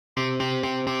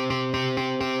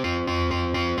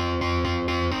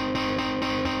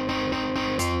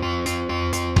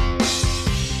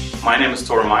My name is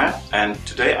Maya, and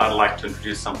today I'd like to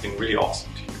introduce something really awesome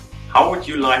to you. How would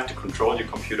you like to control your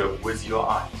computer with your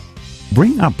eyes?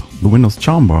 Bring up the Windows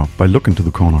Charm bar by looking to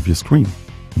the corner of your screen.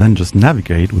 Then just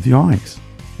navigate with your eyes.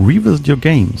 Revisit your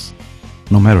games,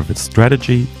 no matter if it's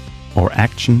strategy or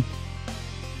action,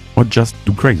 or just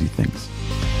do crazy things.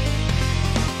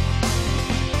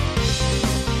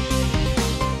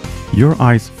 Your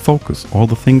eyes focus all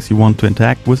the things you want to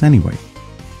interact with anyway.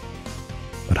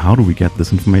 But how do we get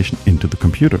this information into the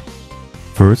computer?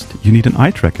 First, you need an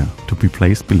eye tracker to be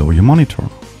placed below your monitor.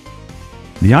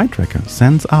 The eye tracker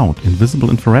sends out invisible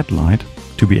infrared light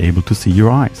to be able to see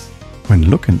your eyes. When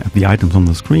looking at the items on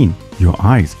the screen, your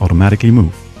eyes automatically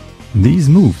move. These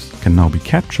moves can now be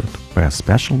captured by a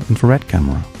special infrared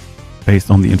camera. Based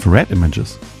on the infrared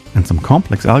images and some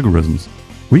complex algorithms,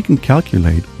 we can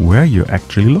calculate where you're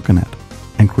actually looking at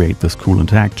and create this cool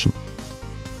interaction.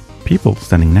 People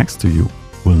standing next to you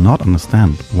will not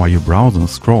understand why your browser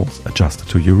scrolls adjusted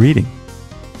to your reading.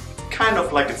 Kind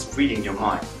of like it's reading your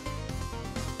mind.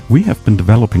 We have been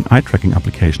developing eye tracking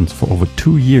applications for over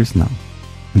 2 years now,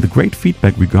 and the great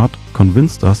feedback we got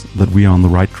convinced us that we are on the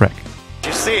right track.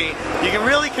 You see, you can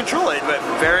really control it, but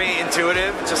very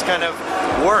intuitive, it just kind of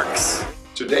works.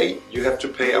 Today, you have to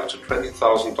pay up to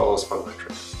 $20,000 for an eye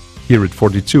tracker. Here at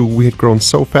 42, we had grown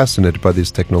so fascinated by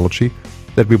this technology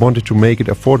that we wanted to make it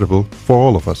affordable for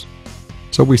all of us.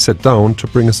 So we sat down to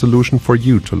bring a solution for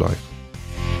you to life.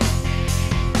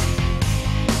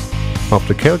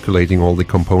 After calculating all the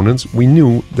components, we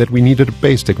knew that we needed a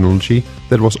base technology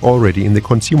that was already in the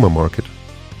consumer market.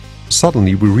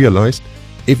 Suddenly we realized,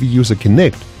 if we use a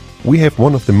Kinect, we have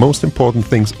one of the most important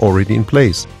things already in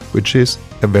place, which is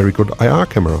a very good IR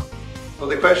camera. So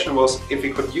the question was if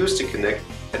we could use the Kinect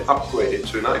and upgrade it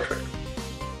to an eye tracker.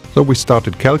 So we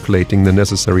started calculating the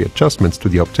necessary adjustments to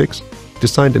the optics,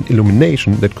 designed an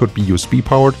illumination that could be USB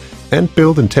powered, and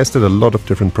built and tested a lot of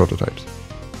different prototypes.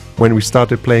 When we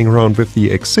started playing around with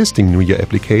the existing NUIA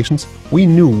applications, we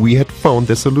knew we had found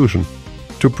the solution.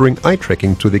 To bring eye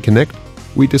tracking to the Kinect,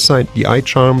 we designed the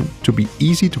eyeCharm to be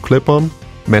easy to clip on,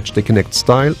 match the Kinect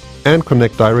style, and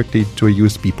connect directly to a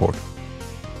USB port.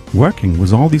 Working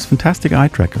with all these fantastic eye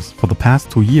trackers for the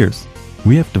past 2 years,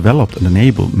 we have developed and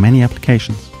enabled many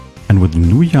applications. And with the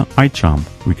NUIA eyeCharm,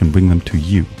 we can bring them to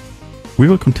you. We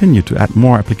will continue to add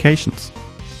more applications,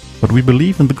 but we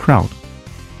believe in the crowd.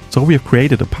 So we have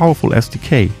created a powerful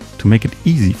SDK to make it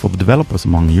easy for the developers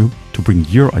among you to bring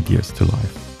your ideas to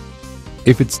life.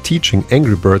 If it's teaching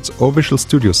Angry Birds or Visual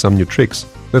Studio some new tricks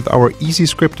with our easy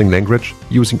scripting language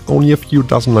using only a few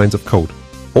dozen lines of code,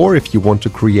 or if you want to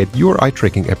create your eye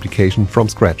tracking application from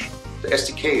scratch, The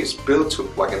SDK is built to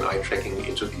plug in eye tracking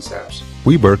into these apps.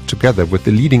 we work together with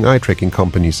the leading eye tracking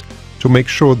companies to make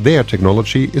sure their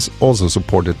technology is also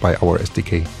supported by our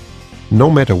SDK.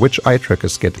 No matter which eye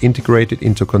trackers get integrated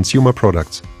into consumer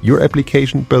products, your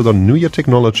application built on NUIA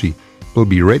technology will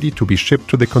be ready to be shipped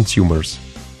to the consumers.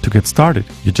 To get started,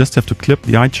 you just have to clip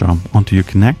the eyeCharm onto your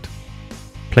Kinect,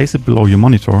 place it below your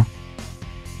monitor,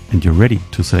 and you're ready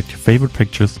to select your favorite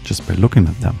pictures just by looking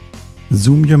at them.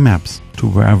 Zoom your maps to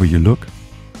wherever you look,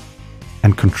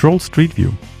 and control Street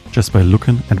View just by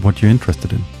looking at what you're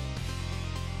interested in.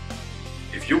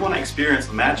 If you want to experience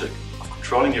the magic of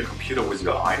controlling your computer with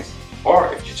your eyes,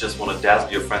 or if you just want to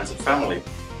dazzle your friends and family,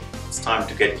 it's time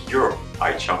to get your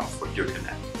eyeCharm for your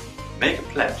Kinect. Make a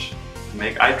pledge and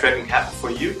make eye tracking happen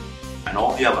for you and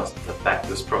all the others that back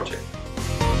this project.